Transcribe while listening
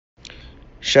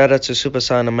Shout out to Super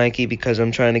Saiyan and Mikey because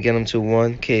I'm trying to get him to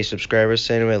 1K subscribers.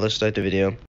 So anyway, let's start the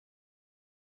video.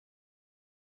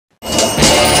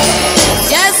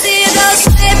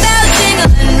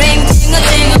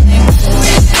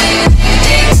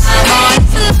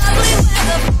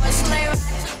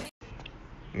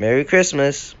 Merry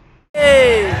Christmas.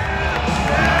 Hey!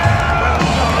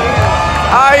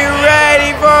 Are you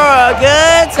ready for a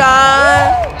good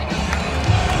time?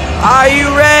 Are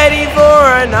you ready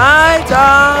for a night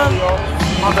time? Ready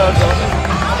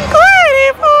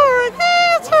for a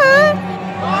good time?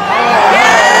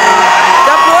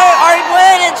 Yeah! Are you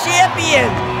playing a champion?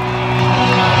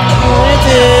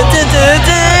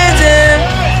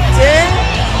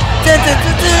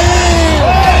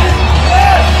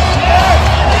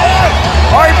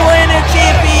 Are you playing a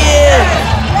champion?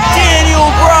 Daniel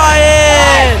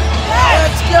Bryan!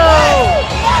 Let's go!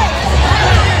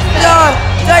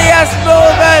 Yes,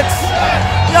 movements!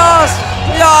 Yes!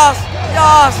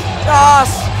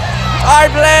 I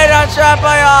played on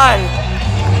champion!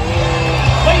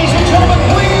 Ladies and gentlemen,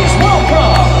 please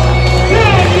welcome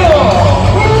Daniel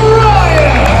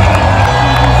Bryan!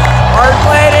 I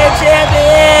played a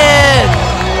champion!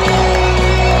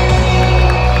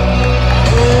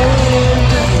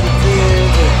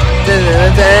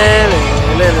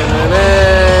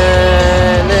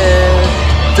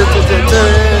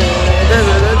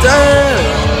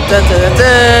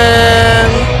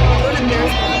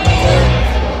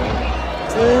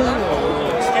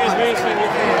 Excuse me,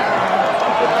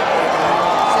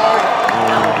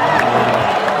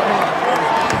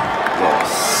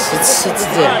 It's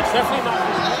there.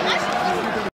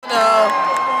 No.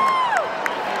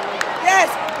 Yes.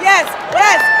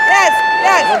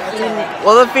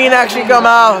 Will the Fiend actually come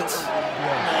out?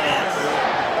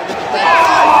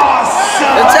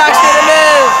 Attacks to the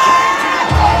Miz.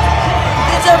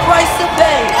 It's a price to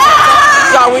pay.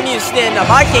 God, we need to stand up.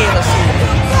 I can't even see it.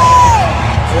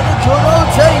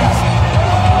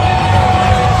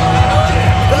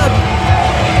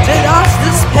 Did us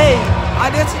this pay?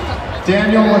 I didn't.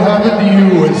 Daniel, what happened to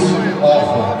you was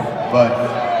awful, but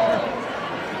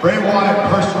Bray Wyatt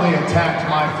personally attacked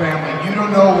my family. You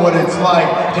don't know what it's like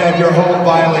to have your home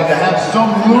violated, to have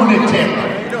some lunatic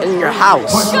in your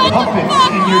house put puppets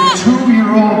in your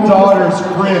 2-year-old daughter's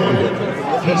crib.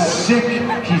 He's sick,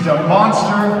 he's a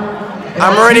monster.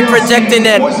 I'm already predicting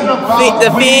it. The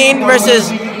Fiend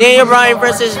versus Daniel Bryan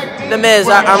versus The Miz.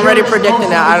 I'm already predicting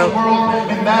that.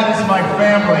 And that is my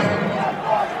family.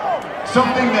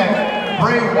 Something that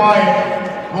Bray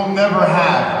Wyatt will never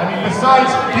have. I mean, besides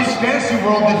his fantasy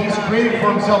world that he's created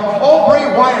for himself, all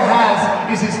Bray Wyatt has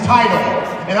is his title.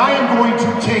 And I am going to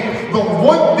take the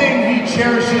one thing he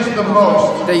cherishes the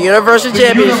most. The Universal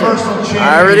Championship.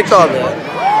 I already called it.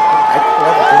 I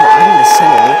didn't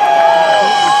send it.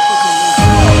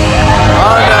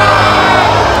 Oh no.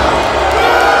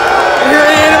 You're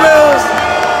in the moves.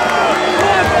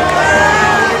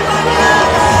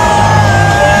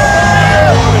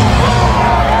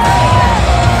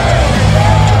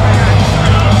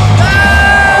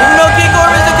 Even though King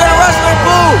Corbin's a good wrestler,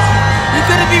 boo! You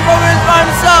couldn't beat Roman by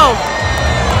himself.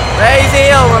 Raise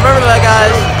heel, remember that,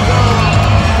 guys.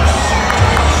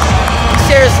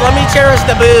 Cheers, let me cherish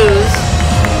the booze.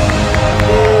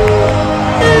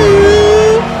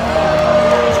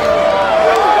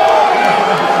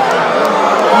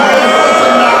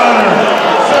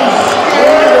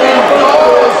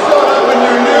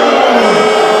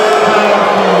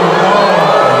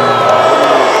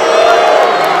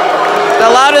 The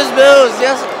loudest booze,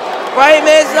 yes. Right,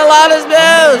 Miz, the loudest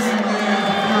booze.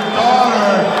 If your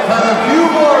daughter had a few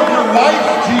more of your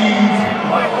wife's genes,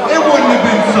 it wouldn't have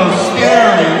been so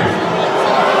scary.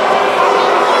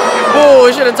 Oh,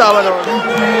 we shouldn't talk about that one.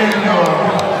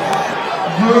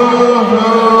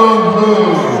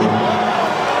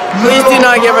 Please do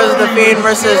not give us the Fiend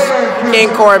versus King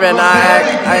Corbin. I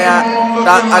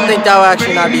think that will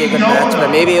actually not be a good match, but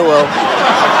maybe it will.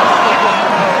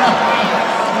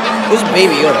 Who's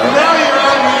Baby Yoda?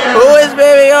 Who is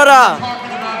Baby Yoda?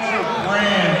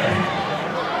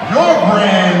 Your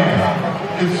brand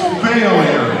is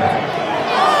failure.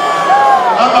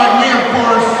 Unlike me, of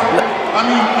course. I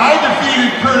mean, I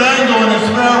defeated Kurt Angle in his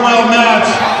farewell match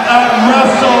at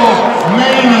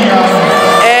WrestleMania.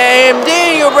 And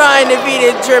Daniel Bryan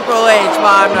defeated Triple H,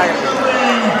 but I'm not gonna.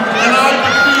 And I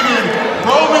defeated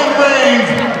Roman Reigns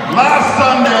last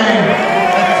Sunday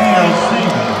at TLC.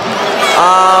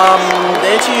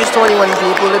 Didn't you use 21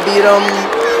 people to beat him?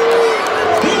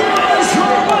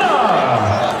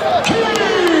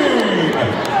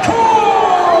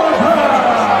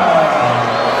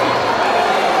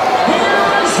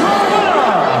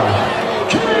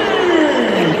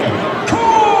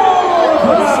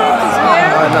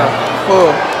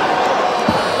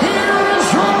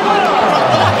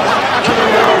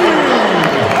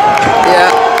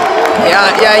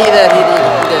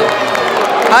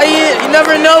 you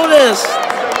never noticed?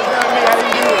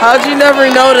 How'd you never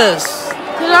notice?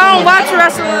 Because I don't watch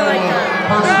wrestling like that.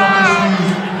 Personal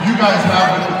issues you guys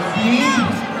have with the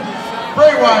Fiend.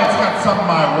 Bray Wyatt's got something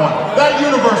I want. That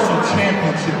Universal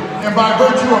Championship. And by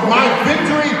virtue of my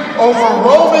victory over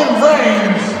Roman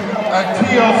Reigns at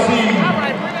TLC,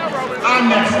 I'm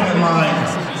next in line.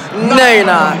 No, you're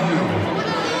not.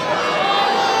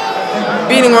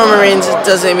 Beating Roman Reigns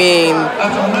doesn't mean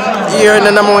you're the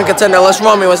 #1 contender. Unless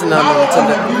Roman was the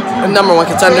 #1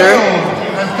 contender.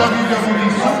 As WWE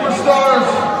superstars,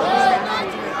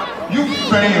 you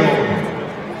failed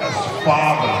as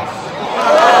fathers.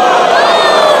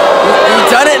 You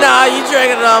done it now. You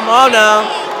dragging them. Oh no.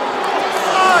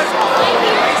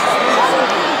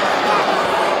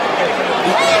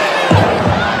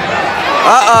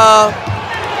 Uh-oh.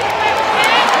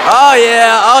 Oh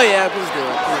yeah. Oh yeah. Please do it.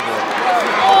 Please do it.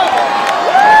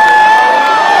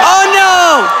 Oh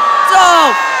no!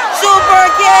 Dolph! Super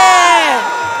kick!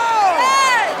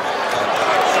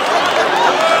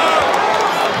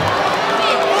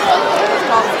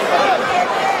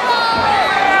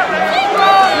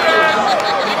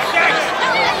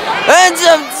 End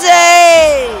of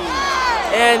day!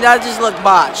 And that just looked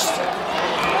botched.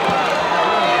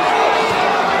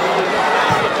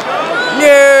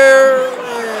 No!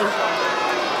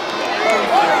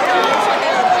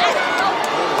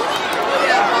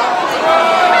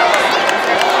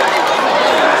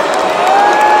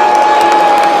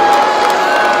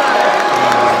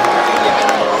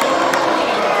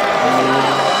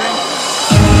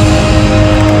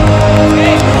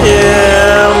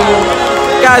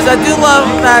 Guys, I do love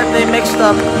that they mixed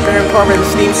up Baron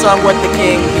Corbin's theme song with the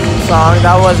King song.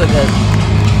 That was a good.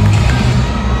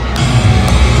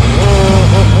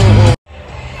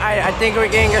 I think we're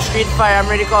getting a street fight. I'm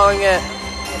already calling it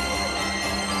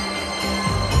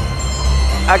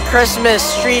a Christmas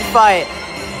street fight.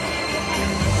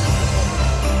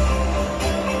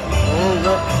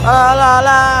 La la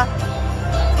la.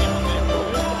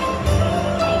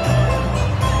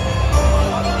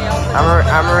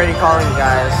 I'm already calling you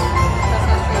guys.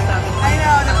 I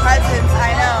know, the presents,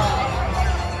 I know.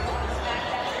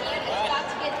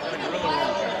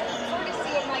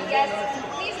 Courtesy of my guests,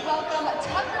 please welcome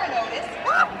Tucker and Otis.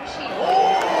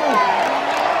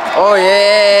 Oh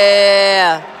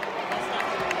yeah!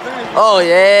 Oh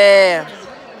yeah!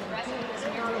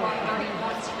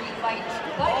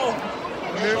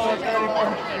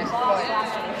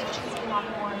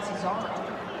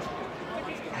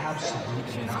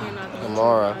 Absolutely not.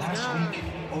 Gamora. Last week,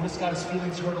 Otis got his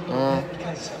feelings hurt a little bit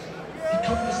because he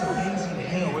took this amazing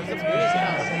hit.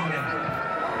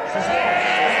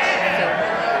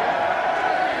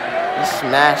 He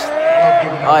smashed.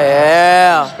 Oh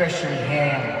yeah. Especially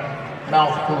ham,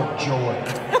 mouthful of joy.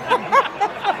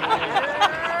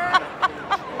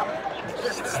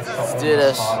 Let's do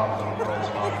this.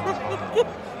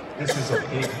 This is a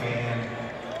big man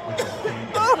with a big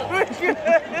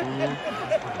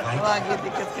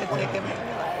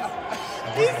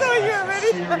He's so here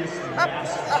already. seriously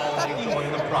massive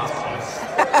enjoying the process.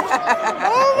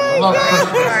 Oh my Love God.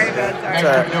 Christmas. Sorry about that.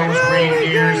 Next to those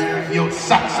reindeers, you'll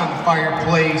sucks on the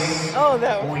fireplace. Oh,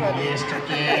 that was Oh yes,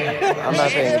 turkey. I'm not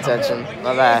paying attention.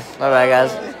 My bad. My bad,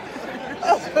 guys.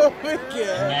 Oh my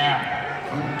God. Now,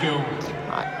 who do?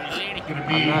 Gonna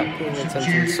be I'm not paying some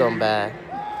attention cheers. so bad.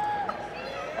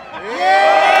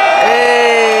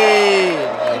 Hey!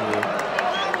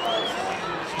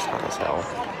 She's hot as hell.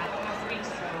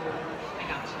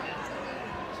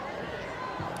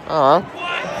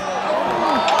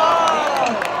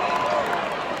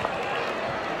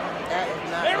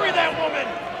 Marry that woman!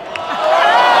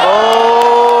 Oh!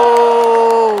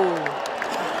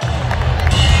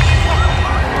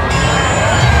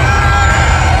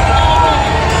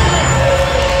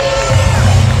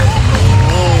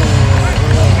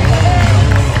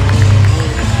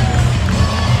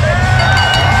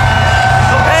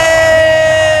 Hey!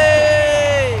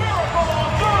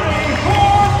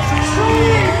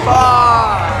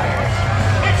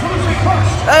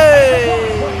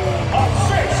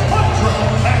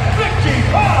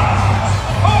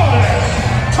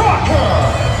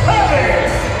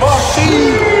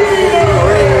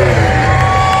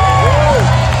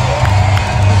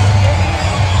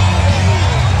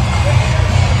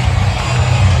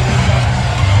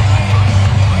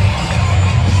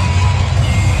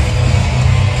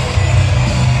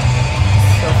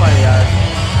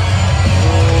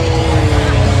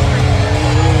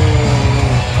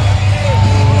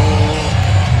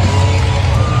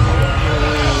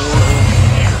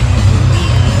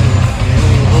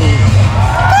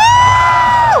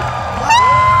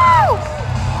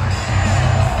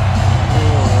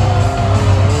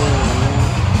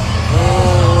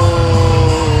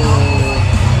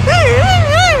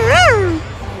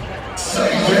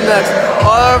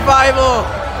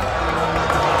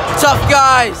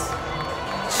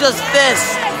 just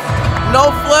fist. No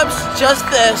flips, just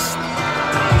fist.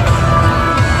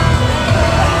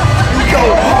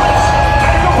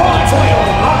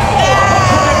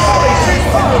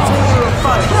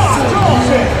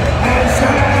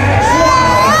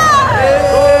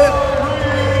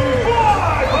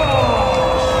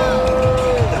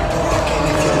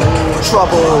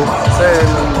 Trouble.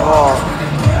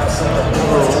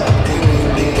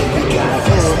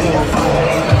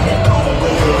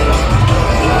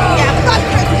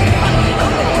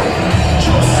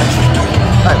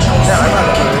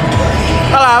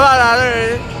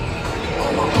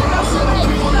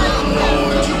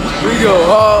 We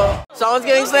go. Someone's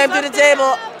getting slammed through the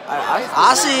table.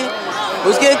 I see.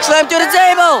 Who's getting slammed through the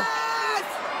table?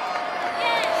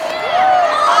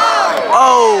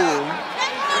 Oh.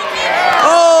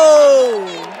 Oh.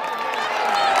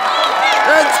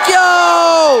 Let's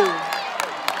go.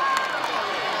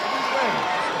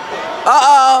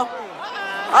 Uh-oh.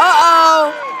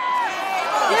 Uh-oh.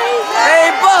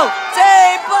 Table.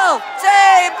 Table.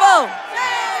 Table.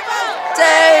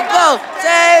 Tables.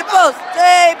 Tables.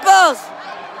 Tables.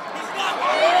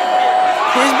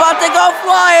 He's about to go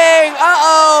flying.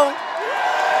 Uh-oh.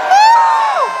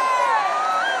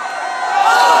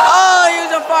 Oh, he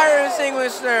was a fire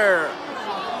extinguisher.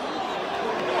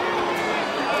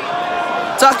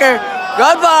 Tucker,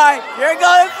 goodbye. You're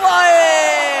going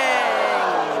flying.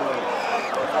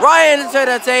 Ryan to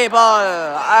the table.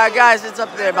 Guys, it's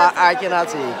up there, but I cannot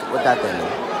see what that thing is.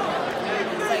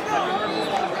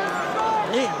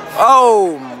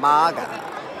 Oh my God.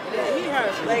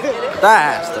 That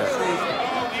has to.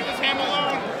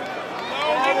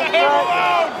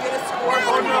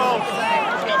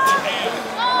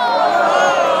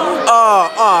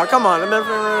 Oh, come on.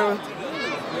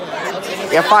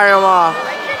 Yeah, fire him off.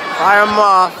 Fire him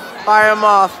off. Fire him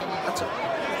off. That's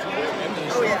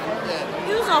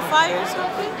He was on fire or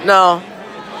something? No.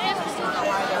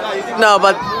 No,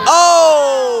 but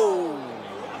oh!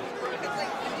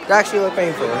 That actually looked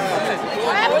painful. What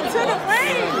happened to the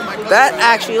flame? That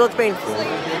actually looked painful.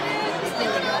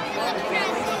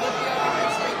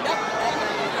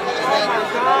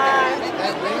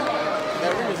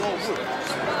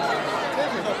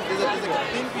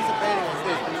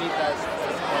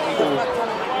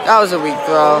 That was a weak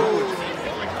throw.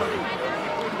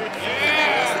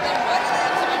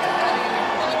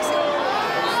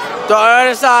 Throw on the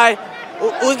other side.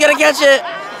 Who's gonna catch it?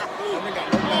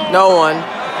 No one.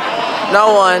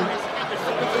 No one.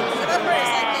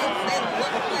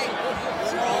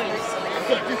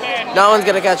 No one's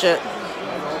gonna catch it.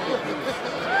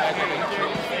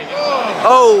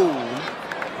 Oh.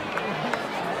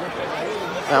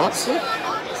 Now let's see.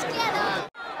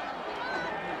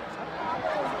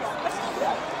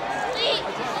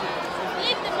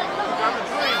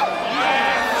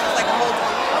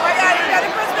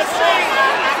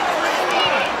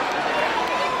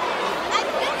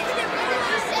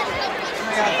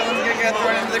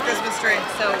 Thrown into the Christmas tree.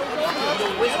 So,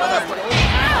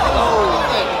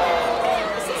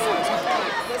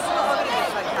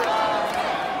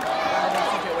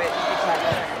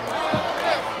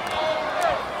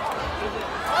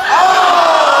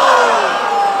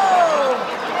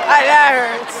 That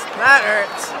hurts. That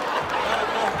hurts.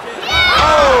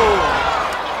 Oh.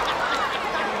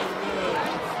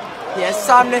 Yes,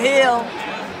 time to heal.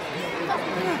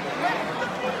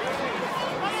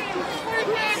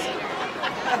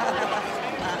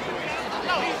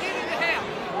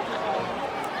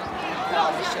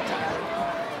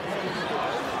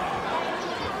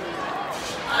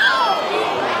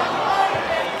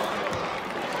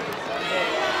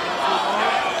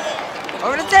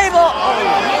 Over the table.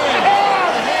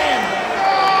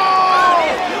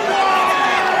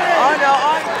 Oh no.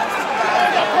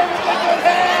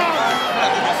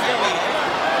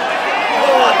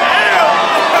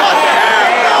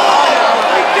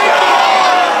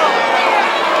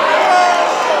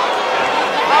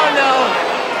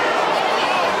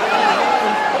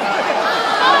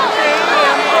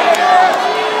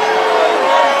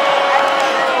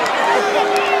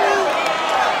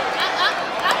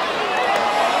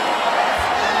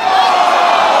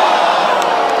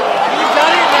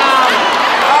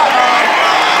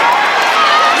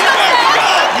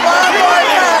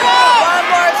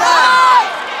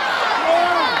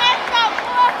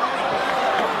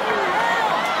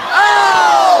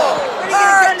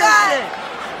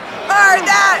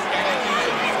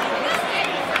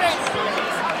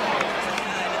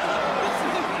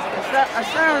 I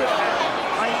started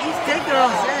on East Taker on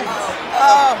set.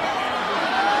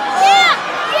 Yeah!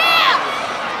 Yeah!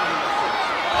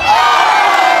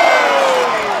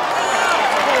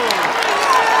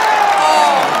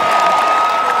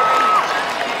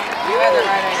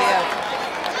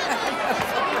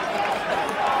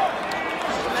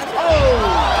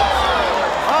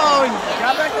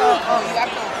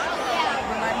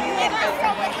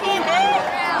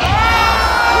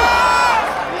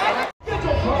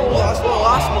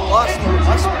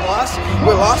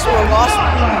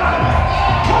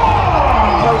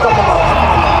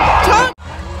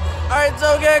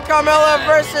 Carmella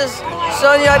versus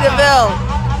Sonya Deville.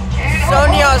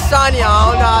 Sonya Sonya, I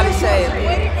don't know how to say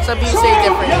it. Some people say it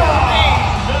different.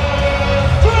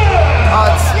 Oh,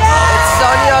 it's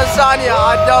Sonya Sonya,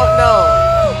 I don't know.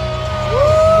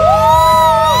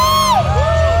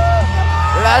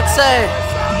 That's it.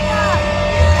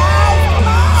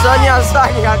 Sonya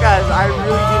Sonya, guys, I really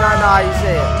do not know how you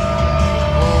say it.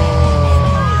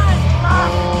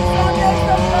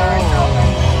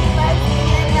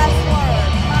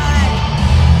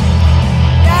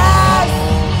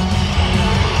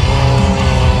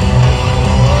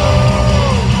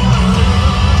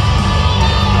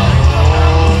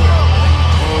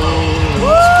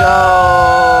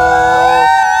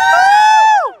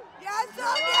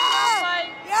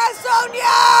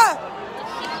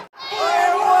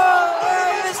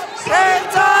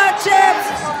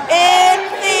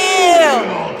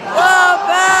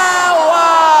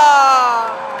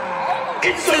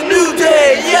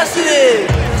 Yes, it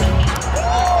is.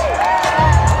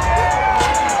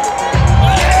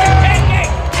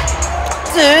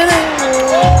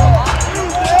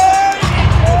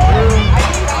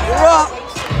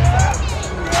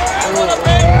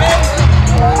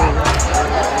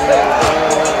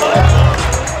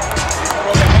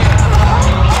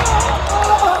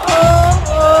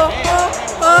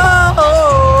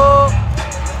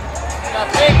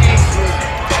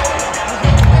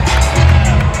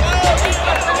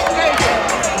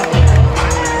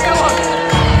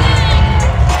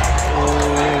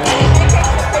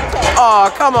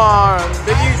 Oh, come on,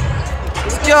 Meggy.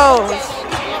 Let's go.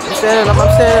 I'm standing up,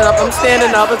 I'm standing up, I'm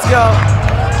standing up. Let's go.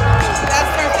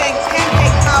 That's their thing.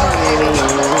 Pancake power, baby.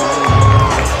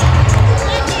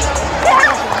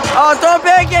 Oh, throw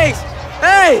pancakes.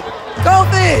 Hey,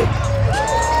 Kofi.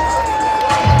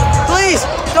 Please,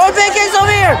 throw pancakes over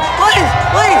here. Please,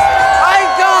 please. My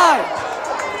God.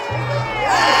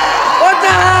 What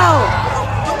the hell?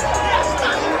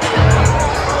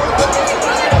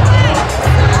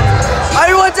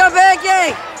 I want a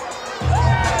pancake!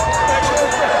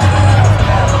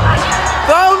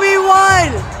 Throw me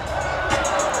one!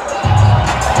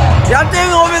 That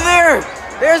thing over there!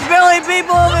 There's barely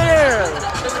people over there!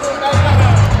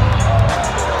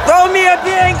 Throw me a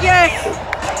pancake!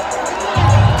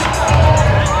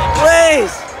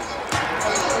 Please!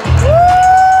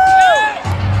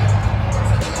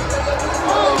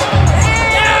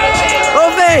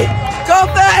 Kofi!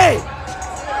 Kofi!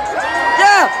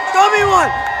 Yeah! Throw me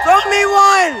one! Throw me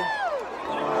one!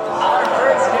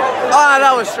 Ah,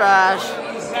 that was trash.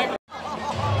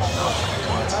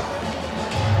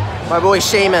 My boy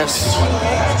Sheamus.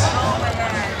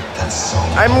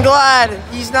 I'm glad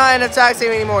he's not in a tag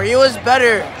team anymore. He was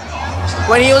better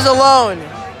when he was alone.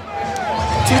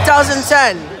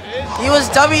 2010, he was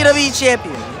WWE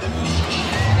champion.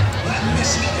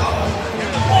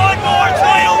 One more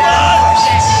title match!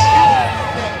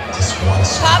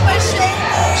 Papa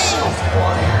Sheamus.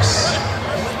 Warriors,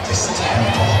 this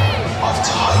temple of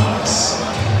titans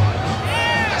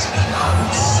has become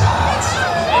sad,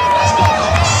 has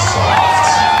become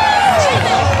soft,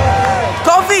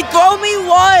 Kofi, throw me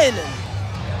one!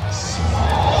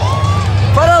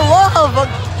 For the love of...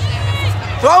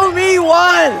 Throw me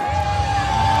one!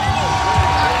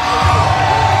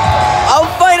 I'll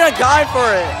fight a guy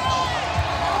for it.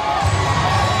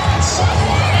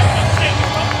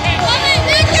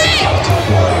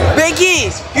 Meggy,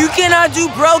 you cannot do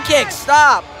bro kicks.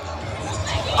 Stop.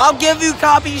 I'll give you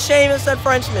copy Sheamus and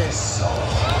Frenchman.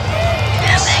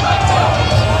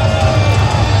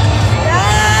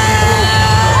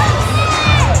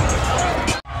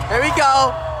 Here we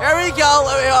go. Here we go.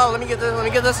 Let me get this. Let me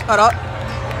get this. Hold up.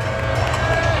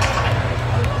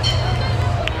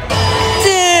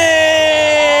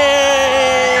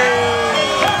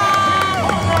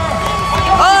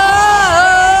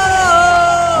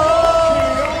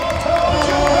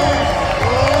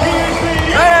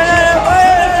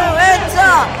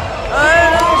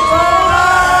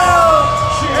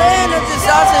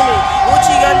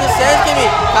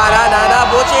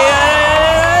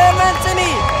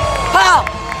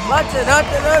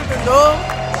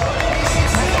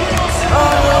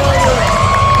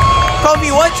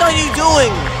 Kofi, what are you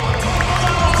doing?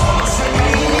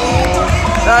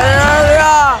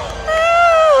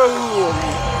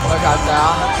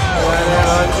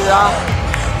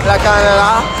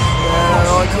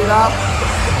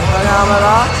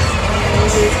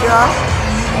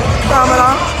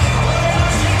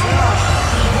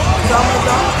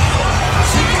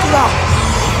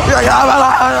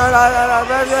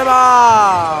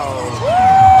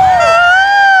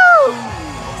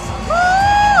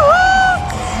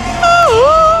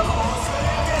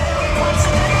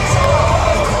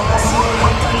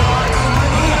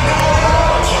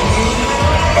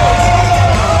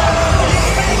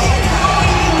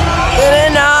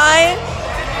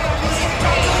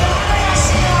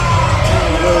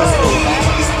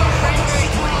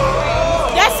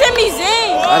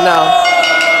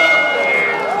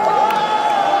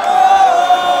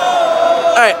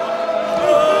 Alright.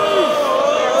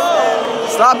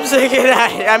 Stop singing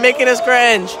that. I'm making us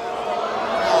cringe.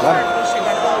 Let's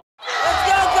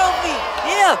go, Kofi.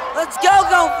 Yeah, let's go,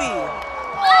 Kofi.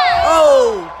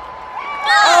 Oh.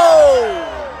 Oh.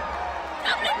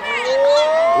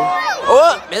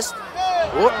 Oh, missed.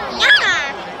 Oh.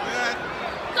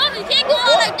 Kofi can't go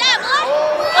out like that, boy.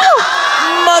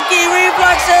 Monkey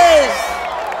reflexes.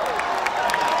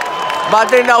 But I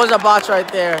think that was a botch right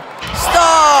there.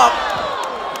 Stop.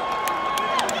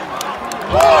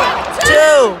 2.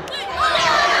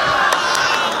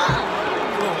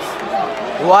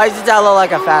 Why does that look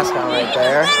like a fast count right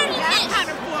there?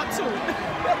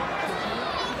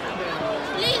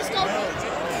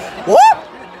 Whoop!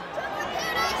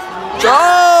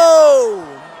 Go!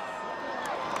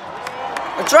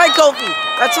 That's right, Kofi.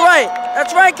 That's right.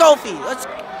 That's right, Kofi. Let's.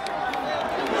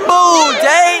 Boom,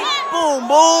 Day. Boom,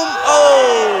 boom.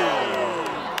 Oh.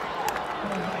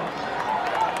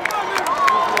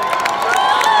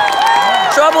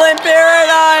 Trouble in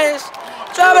paradise.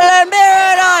 Trouble in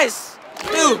paradise.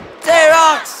 Two, Day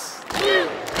rocks.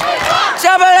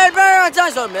 Trouble in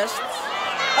paradise. Don't miss.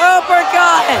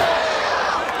 Uppercut.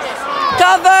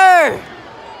 Cover.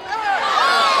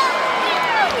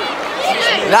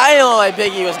 I didn't know like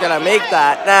Biggie was gonna make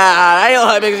that. Nah, I didn't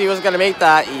know like Biggie was gonna make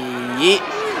that. Yeet.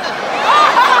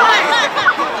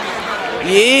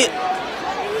 Yeet.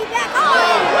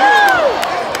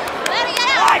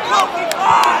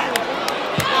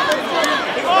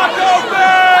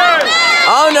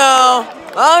 Oh no.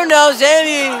 Oh no,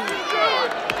 Sammy.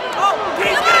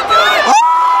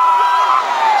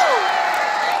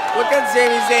 Look at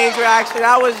Sami Zayn's reaction.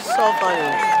 That was so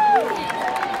funny.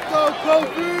 Go,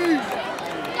 Kofi!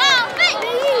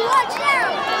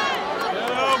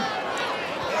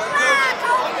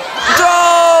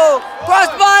 Throw!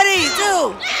 Crossbody,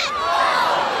 too!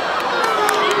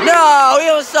 No, he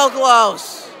was so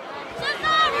close.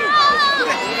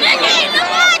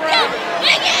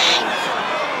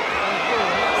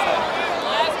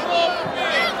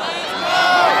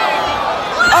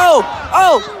 Oh!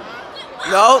 Oh!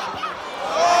 No.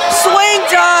 Swing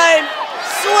time!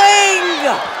 Swing!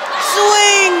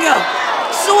 Swing!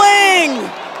 Swing!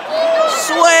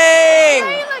 Swing!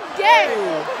 3.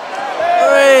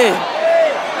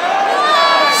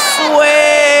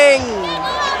 Swing!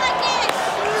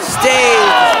 Stay!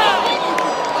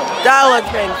 That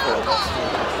looked painful.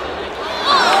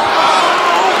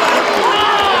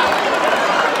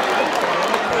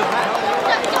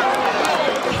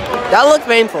 That looked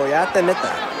painful, you have to admit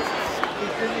that.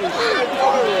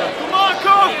 Come on,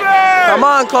 Kofi! Come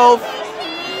on, Kofi.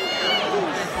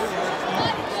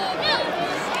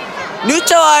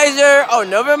 Neutralizer. Oh,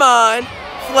 never mind.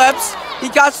 Flips. He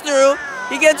cuts through.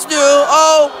 He gets through.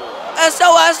 Oh,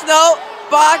 SOS. No.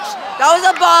 Botch. That was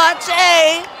a botch.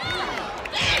 Hey.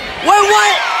 Wait,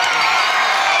 what?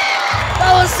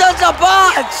 That was such a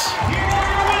botch.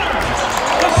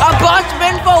 A botch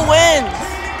pinfall wins.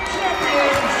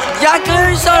 Yeah, I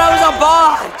clearly saw that was a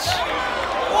botch.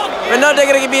 But no, they're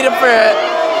gonna get beat up for it.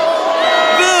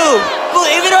 Boo! Boo!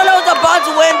 Even though that was a botch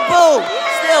win, boo!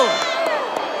 Still.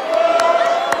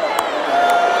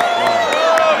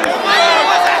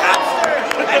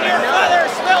 And your mother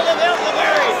smelled the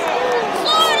elderberries!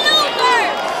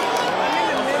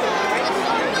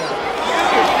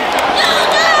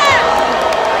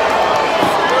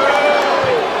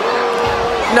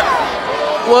 No.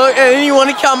 Well, and you want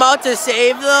to come out to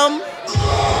save them?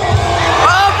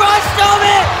 Oh, Braun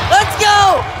Strowman! Let's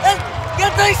go! Let's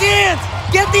get these hands!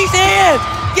 Get these hands!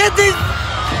 Get these!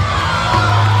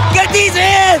 Get these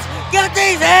hands! Get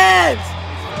these hands!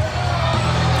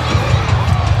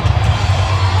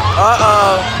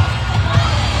 Uh-oh.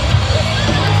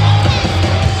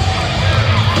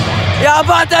 Yeah, I'm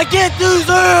about to get these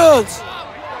hands!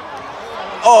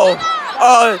 Oh.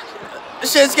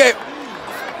 Shinsuke.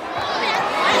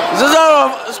 Is this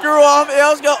a screw off? Yeah,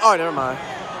 let's go. Oh, never mind.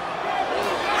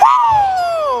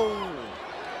 Woo!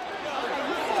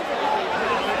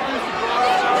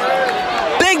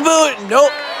 Big boot.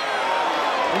 Nope.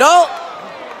 Nope.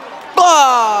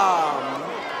 Bomb.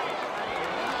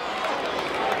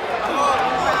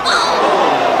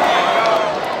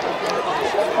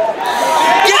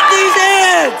 Get these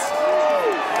hands.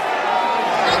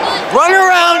 Run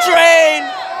around, train.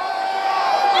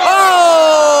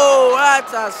 Oh,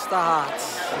 that's a start.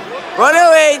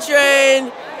 Runaway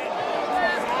train.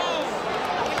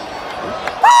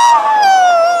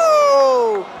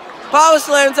 Oh! Power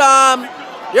slam time.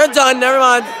 You're done. Never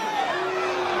mind.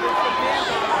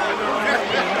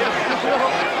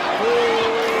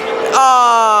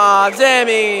 Ah,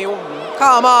 Sammy.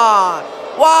 Come on.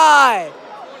 Why?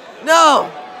 No!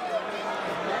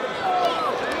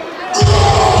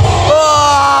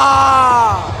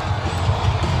 Oh!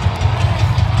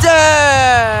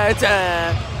 Dun,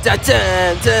 dun, dun,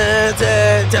 dun, dun,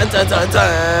 dun, dun, dun, dun,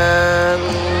 dun.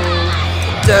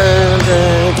 Dun,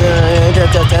 dun, dun, dun,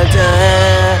 dun, dun,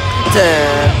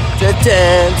 dun,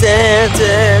 dun, dun,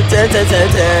 dun, dun, dun, dun,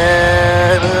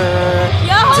 dun.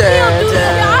 Y'all hope you don't do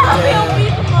that. I hope you don't beat